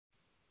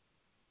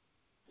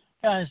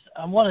Guys,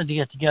 I wanted to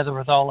get together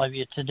with all of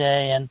you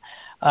today, and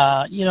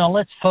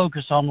let's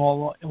focus on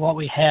what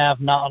we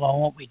have, not on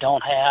what we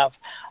don't have.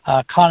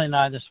 Connie and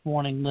I this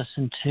morning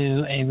listened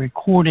to a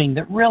recording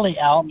that really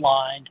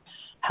outlined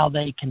how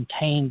they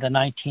contained the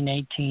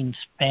 1918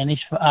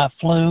 Spanish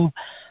flu,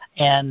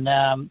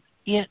 and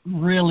it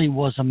really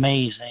was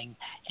amazing.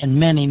 And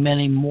many,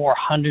 many more,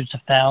 hundreds of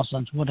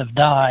thousands, would have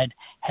died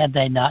had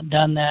they not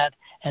done that.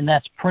 And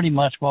that's pretty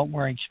much what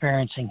we're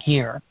experiencing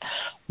here.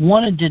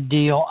 Wanted to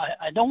deal,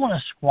 I don't want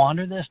to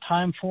squander this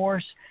time for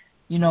us.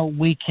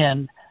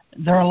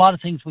 There are a lot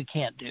of things we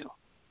can't do,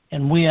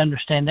 and we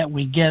understand that,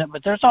 we get it,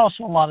 but there's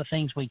also a lot of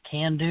things we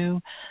can do.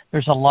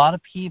 There's a lot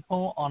of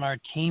people on our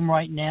team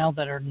right now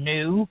that are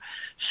new,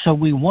 so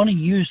we want to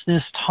use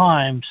this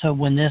time so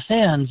when this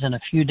ends in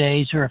a few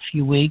days or a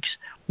few weeks,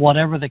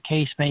 whatever the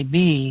case may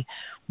be,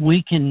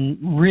 we can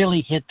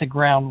really hit the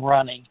ground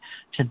running.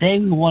 Today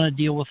we want to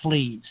deal with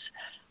leads.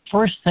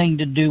 First thing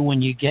to do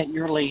when you get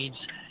your leads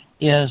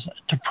is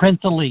to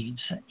print the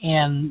leads.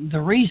 And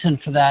the reason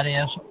for that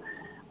is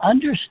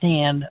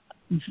understand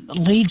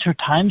leads are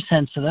time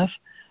sensitive.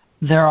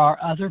 There are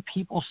other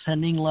people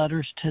sending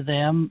letters to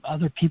them,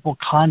 other people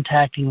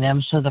contacting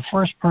them, so the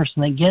first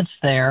person that gets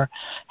there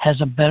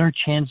has a better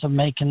chance of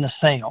making the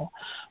sale.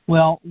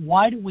 Well,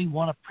 why do we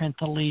want to print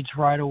the leads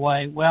right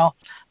away? Well,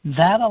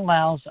 that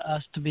allows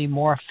us to be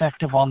more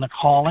effective on the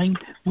calling.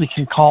 We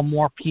can call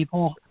more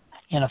people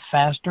in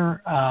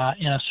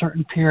a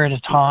certain period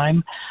of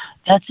time.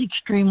 That's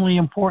extremely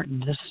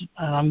important.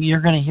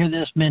 You're going to hear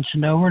this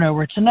mentioned over and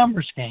over. It's a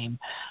numbers game.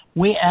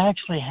 We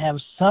actually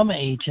have some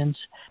agents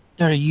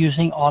that are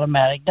using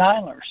automatic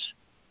dialers.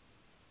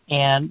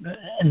 And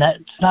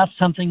that's not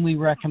something we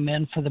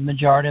recommend for the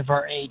majority of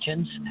our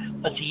agents,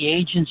 but the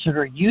agents that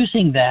are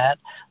using that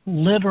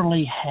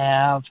literally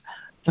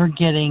they're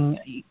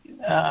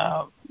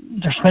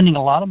spending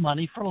a lot of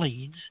money for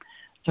leads.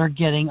 They're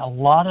getting a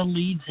lot of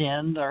leads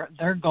in.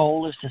 Their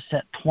goal is to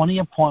set 20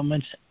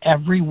 appointments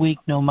every week,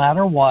 no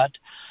matter what,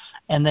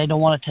 and they don't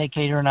want to take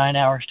 8 or 9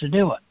 hours to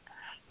do it.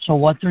 So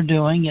what they're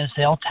doing is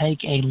they'll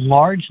take a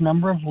large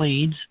number of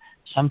leads,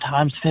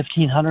 sometimes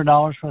 $1,500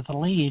 worth of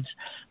leads,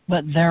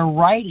 but they're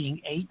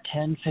writing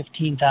 $8,000,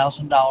 $10,000,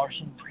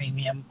 $15,000 in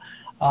premium,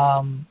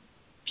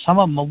 some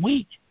of them a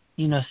week.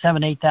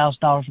 $7,000,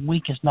 $8,000 a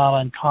week is not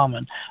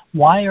uncommon.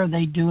 Why are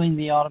they doing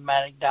the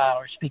automatic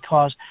dialers?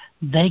 Because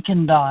they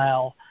can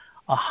dial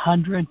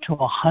 100 to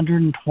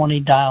 120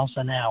 dials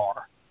an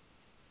hour.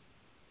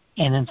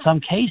 And in some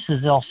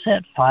cases, they'll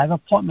set 5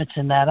 appointments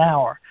in that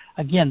hour.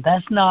 Again,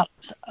 that's not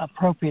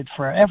appropriate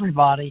for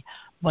everybody,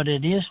 but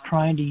it is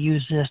trying to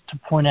use this to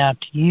point out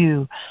to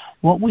you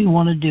what we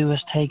want to do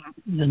is take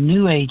the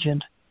new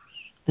agent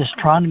that's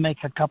trying to make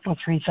a couple of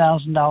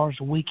 $3,000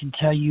 a week and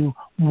tell you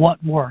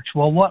what works.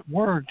 Well, what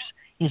works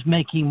is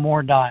making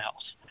more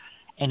dials.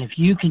 And if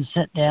you can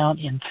sit down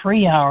in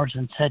 3 hours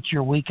and set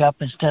your week up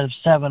instead of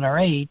 7 or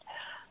 8,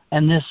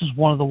 and this is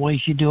one of the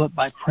ways you do it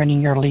by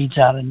printing your leads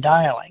out and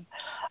dialing.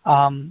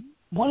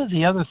 One of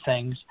the other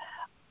things,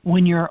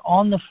 when you're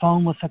on the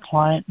phone with a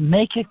client,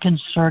 make a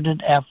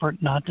concerted effort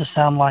not to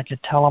sound like a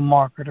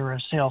telemarketer or a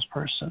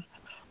salesperson.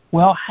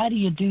 Well, how do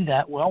you do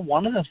that? Well,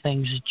 one of the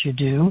things that you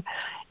do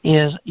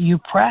is you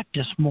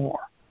practice more.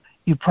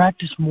 You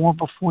practice more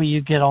before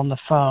you get on the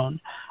phone.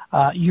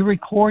 You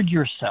record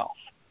yourself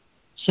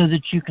so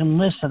that you can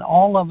listen.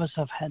 All of us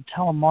have had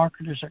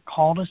telemarketers that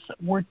called us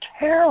that were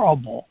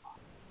terrible.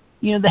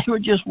 They were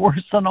just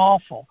worse than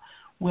awful.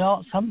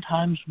 Well,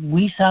 sometimes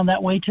we sound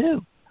that way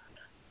too,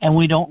 and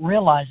we don't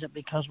realize it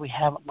because we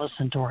haven't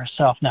listened to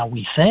ourselves. Now,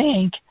 we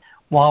think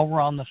while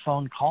we're on the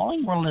phone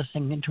calling we're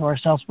listening to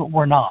ourselves, but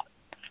we're not.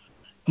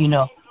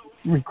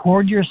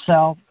 Record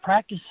yourself,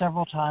 practice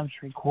several times,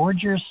 record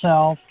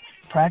yourself,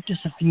 practice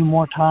a few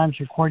more times,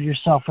 record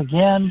yourself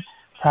again,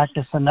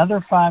 practice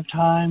another 5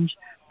 times,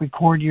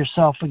 record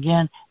yourself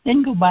again,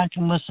 then go back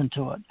and listen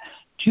to it.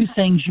 2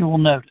 things you will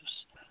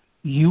notice.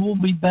 You will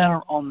be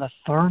better on the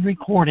 3rd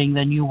recording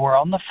than you were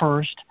on the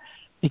 1st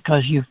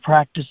because you've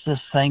practiced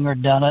this thing or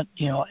done it,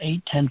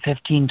 8, 10,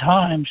 15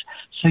 times,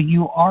 so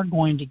you are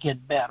going to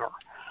get better.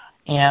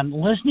 And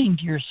listening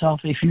to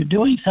yourself, if you're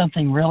doing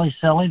something really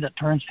silly that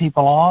turns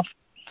people off,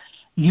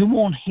 you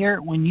won't hear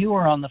it when you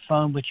are on the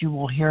phone, but you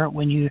will hear it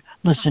when you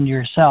listen to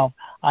yourself.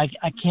 I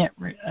can't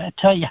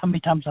tell you how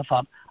many times I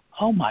thought,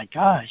 oh my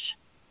gosh,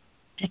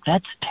 Dick,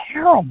 that's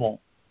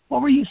terrible.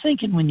 What were you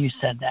thinking when you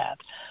said that?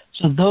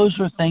 So those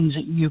are things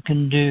that you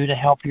can do to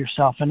help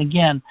yourself. And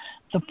again,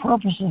 the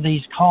purpose of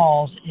these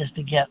calls is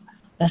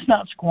let's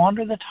not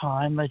squander the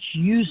time, let's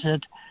use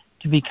it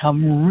to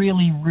become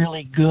really,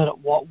 really good at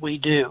what we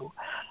do.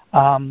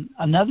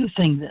 Another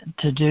thing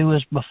to do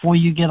is before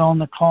you get on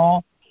the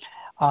call,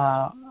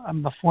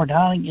 before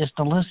dialing, is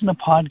to listen to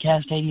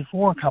Podcast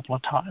 84 a couple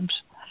of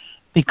times,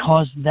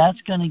 because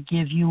that's going to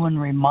give you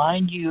and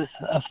remind you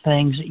of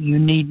things that you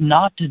need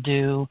not to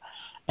do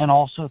and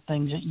also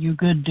things that you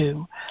could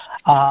do.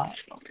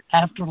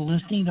 After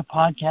listening to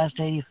Podcast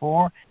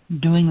 84,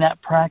 doing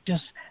that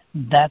practice,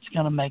 that's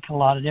going to make a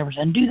lot of difference.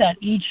 And do that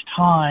each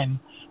time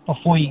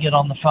before you get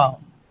on the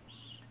phone.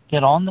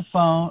 get on the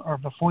phone, or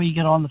before you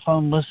get on the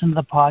phone, listen to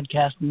the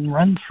podcast and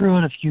run through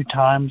it a few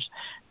times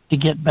to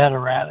get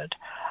better at it.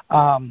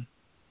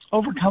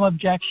 Overcome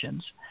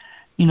objections.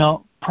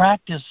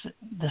 Practice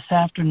this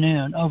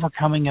afternoon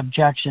overcoming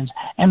objections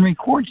and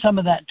record some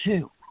of that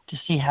too to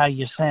see how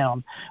you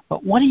sound.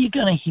 But what are you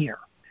going to hear?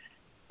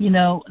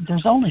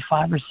 There's only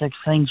 5 or 6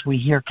 things we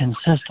hear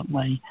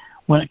consistently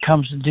when it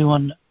comes to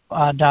doing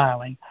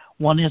dialing.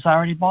 One is, I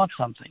already bought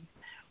something.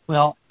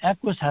 Well,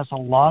 Equus has a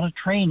lot of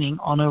training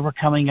on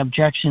overcoming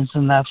objections,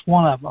 and that's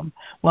one of them.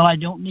 Well, I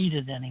don't need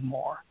it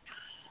anymore.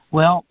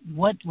 Well,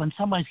 when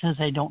somebody says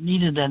they don't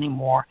need it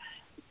anymore,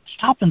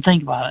 stop and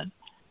think about it.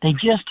 They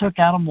just took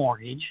out a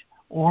mortgage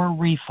or a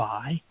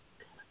refi.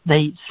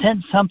 They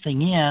sent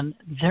something in.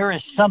 There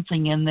is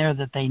something in there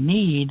that they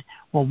need.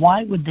 Well,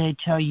 why would they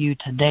tell you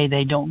today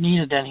they don't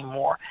need it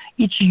anymore?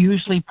 It's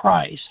usually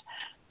price.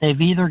 They've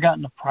either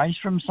gotten a price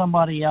from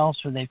somebody else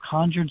or they've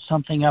conjured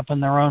something up in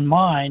their own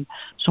mind.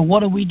 So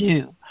what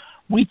do?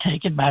 We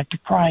take it back to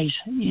price.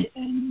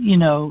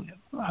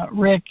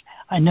 Rick,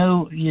 I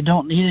know you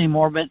don't need it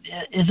anymore, but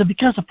is it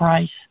because of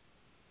price?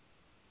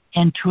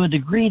 And to a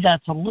degree,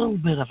 that's a little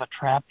bit of a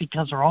trap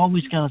because they're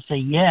always going to say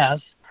yes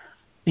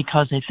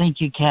because they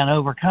think you can't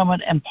overcome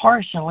it. And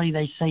partially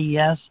they say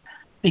yes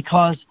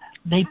because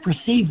they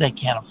perceive they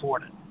can't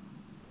afford it.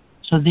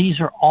 So these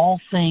are all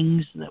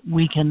things that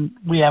we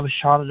have a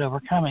shot at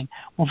overcoming.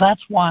 Well,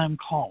 that's why I'm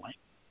calling,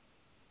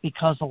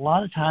 because a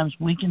lot of times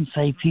we can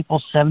save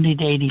people 70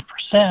 to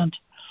 80%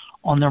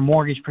 on their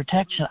mortgage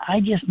protection.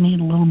 I just need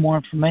a little more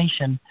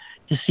information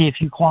to see if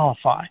you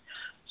qualify.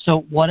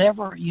 So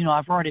whatever,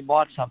 I've already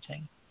bought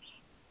something.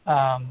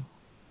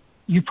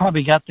 You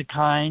probably got the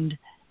kind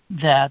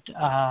that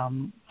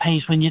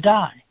pays when you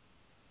die.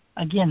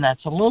 Again,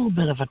 that's a little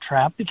bit of a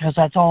trap because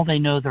that's all they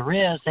know there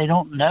is. They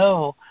don't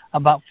know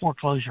about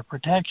foreclosure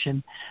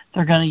protection.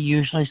 They're going to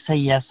usually say,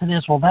 yes, it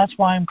is. Well, that's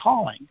why I'm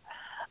calling.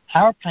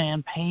 Our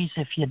plan pays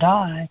if you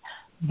die,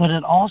 but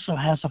it also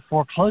has a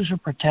foreclosure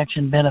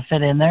protection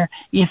benefit in there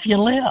if you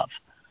live.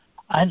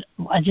 I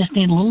just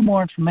need a little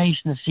more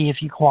information to see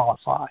if you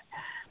qualify.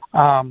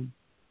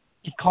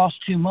 It costs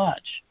too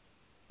much.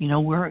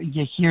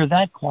 You hear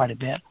that quite a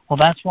bit. Well,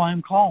 that's why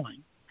I'm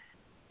calling.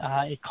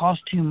 It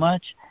costs too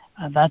much.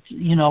 That's,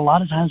 a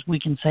lot of times we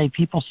can save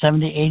people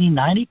 70, 80,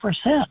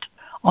 90%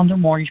 on their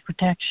mortgage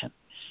protection.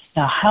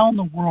 Now, how in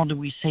the world do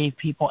we save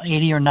people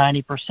 80 or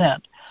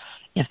 90%?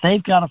 If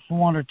they've got a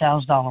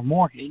 $400,000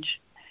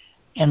 mortgage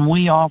and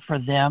we offer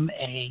them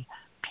a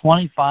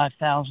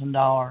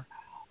 $25,000,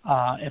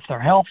 if they're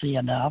healthy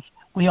enough,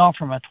 we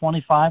offer them a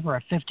 $25,000 or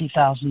a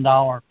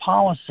 $50,000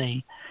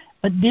 policy.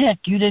 But, Dick,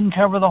 you didn't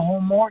cover the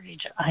whole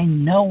mortgage. I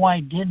know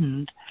I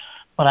didn't,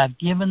 but I've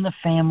given the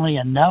family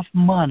enough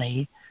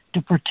money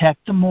to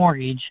protect the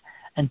mortgage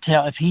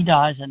until if he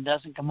dies and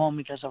doesn't come home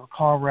because of a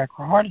car wreck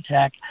or heart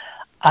attack,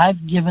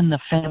 I've given the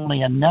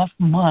family enough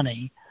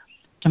money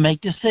to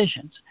make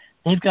decisions.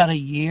 They've got a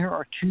year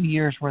or 2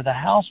 years worth of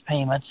house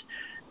payments.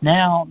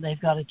 Now they've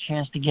got a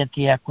chance to get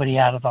the equity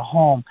out of the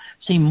home.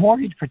 See,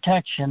 mortgage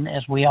protection,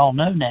 as we all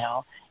know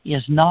now,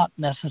 is not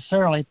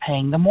necessarily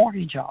paying the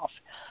mortgage off.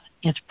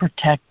 It's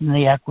protecting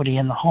the equity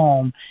in the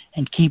home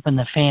and keeping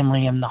the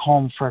family in the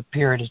home for a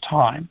period of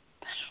time.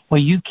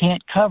 Well, you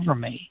can't cover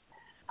me.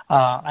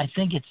 I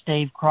think it's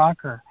Dave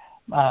Crocker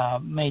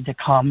made the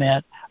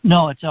comment.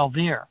 No, it's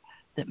Elvira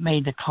that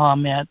made the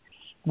comment.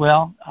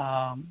 Well,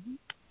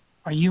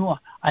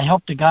 I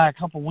helped a guy a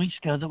couple of weeks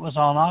ago that was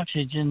on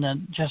oxygen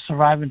and just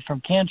surviving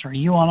from cancer. Are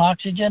you on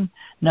oxygen?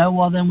 No.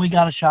 Well, then we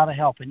got a shot of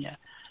helping you.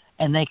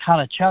 And they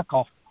kind of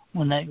chuckle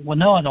when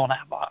no,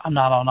 I'm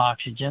not on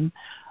oxygen.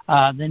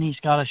 Then he's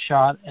got a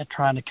shot at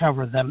trying to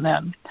cover them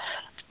then.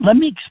 Let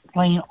me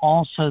explain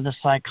also the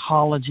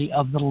psychology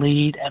of the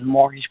lead and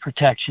mortgage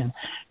protection,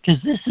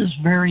 because this is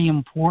very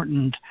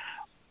important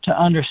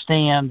to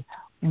understand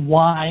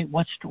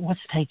what's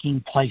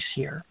taking place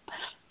here.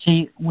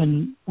 See,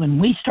 when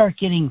we start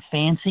getting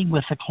fancy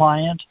with the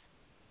client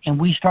and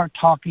we start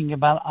talking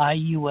about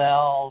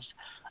IULs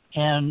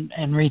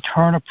and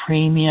return a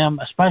premium,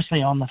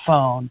 especially on the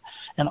phone,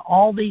 and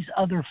all these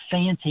other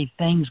fancy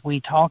things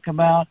we talk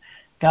about,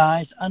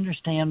 guys,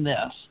 understand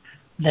this.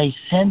 They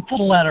sent the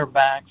letter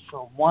back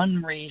for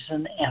one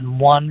reason and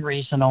one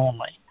reason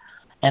only.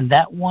 And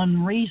that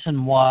one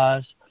reason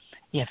was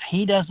if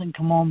he doesn't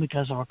come home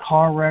because of a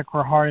car wreck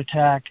or a heart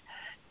attack,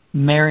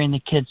 Mary and the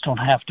kids don't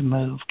have to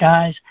move.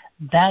 Guys,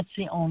 that's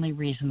the only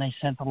reason they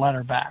sent the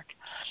letter back.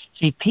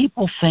 See,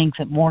 people think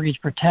that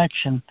mortgage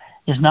protection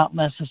is not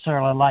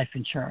necessarily life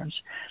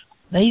insurance.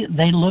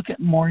 They look at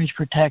mortgage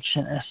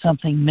protection as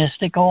something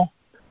mystical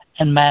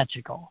and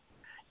magical.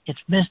 It's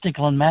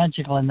mystical and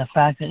magical in the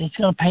fact that it's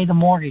going to pay the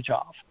mortgage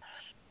off.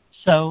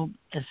 So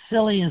as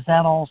silly as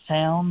that all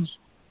sounds,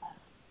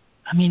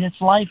 I mean, it's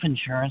life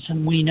insurance,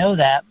 and we know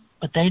that,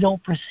 but they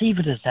don't perceive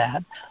it as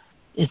that.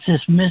 It's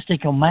this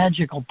mystical,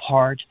 magical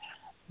part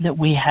that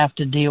we have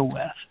to deal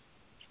with.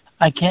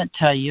 I can't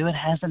tell you, it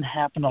hasn't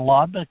happened a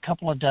lot, but a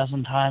couple of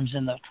dozen times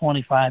in the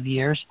 25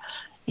 years,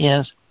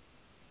 is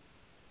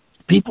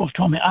People have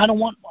told me, I don't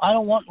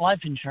want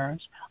life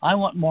insurance. I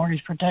want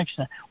mortgage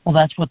protection. Well,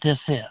 that's what this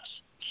is.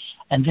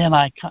 And then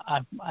I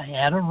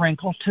add a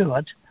wrinkle to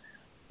it.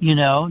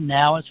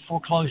 Now it's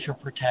foreclosure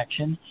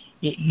protection.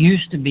 It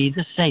used to be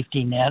the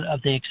safety net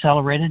of the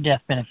accelerated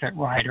death benefit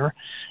rider.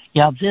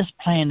 Yeah, this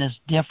plan is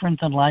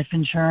different than life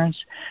insurance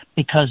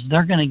because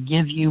they're going to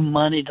give you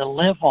money to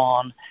live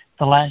on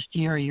the last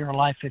year of your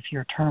life if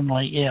you're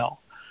terminally ill.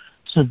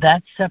 So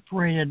that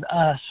separated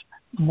us,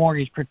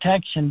 mortgage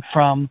protection,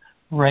 from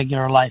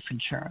regular life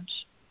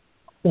insurance.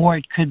 Or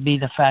it could be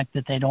the fact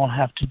that they don't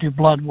have to do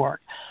blood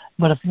work.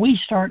 But if we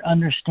start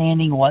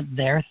understanding what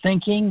they're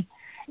thinking,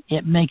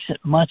 it makes it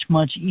much,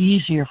 much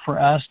easier for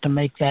us to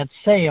make that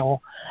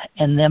sale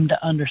and them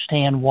to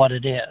understand what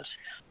it is.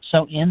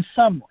 So in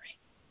summary,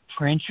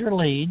 print your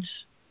leads,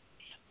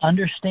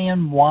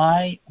 understand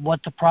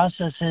what the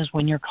process is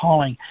when you're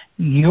calling.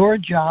 Your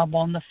job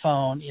on the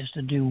phone is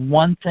to do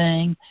one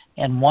thing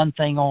and one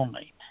thing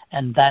only,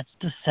 and that's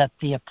to set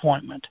the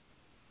appointment.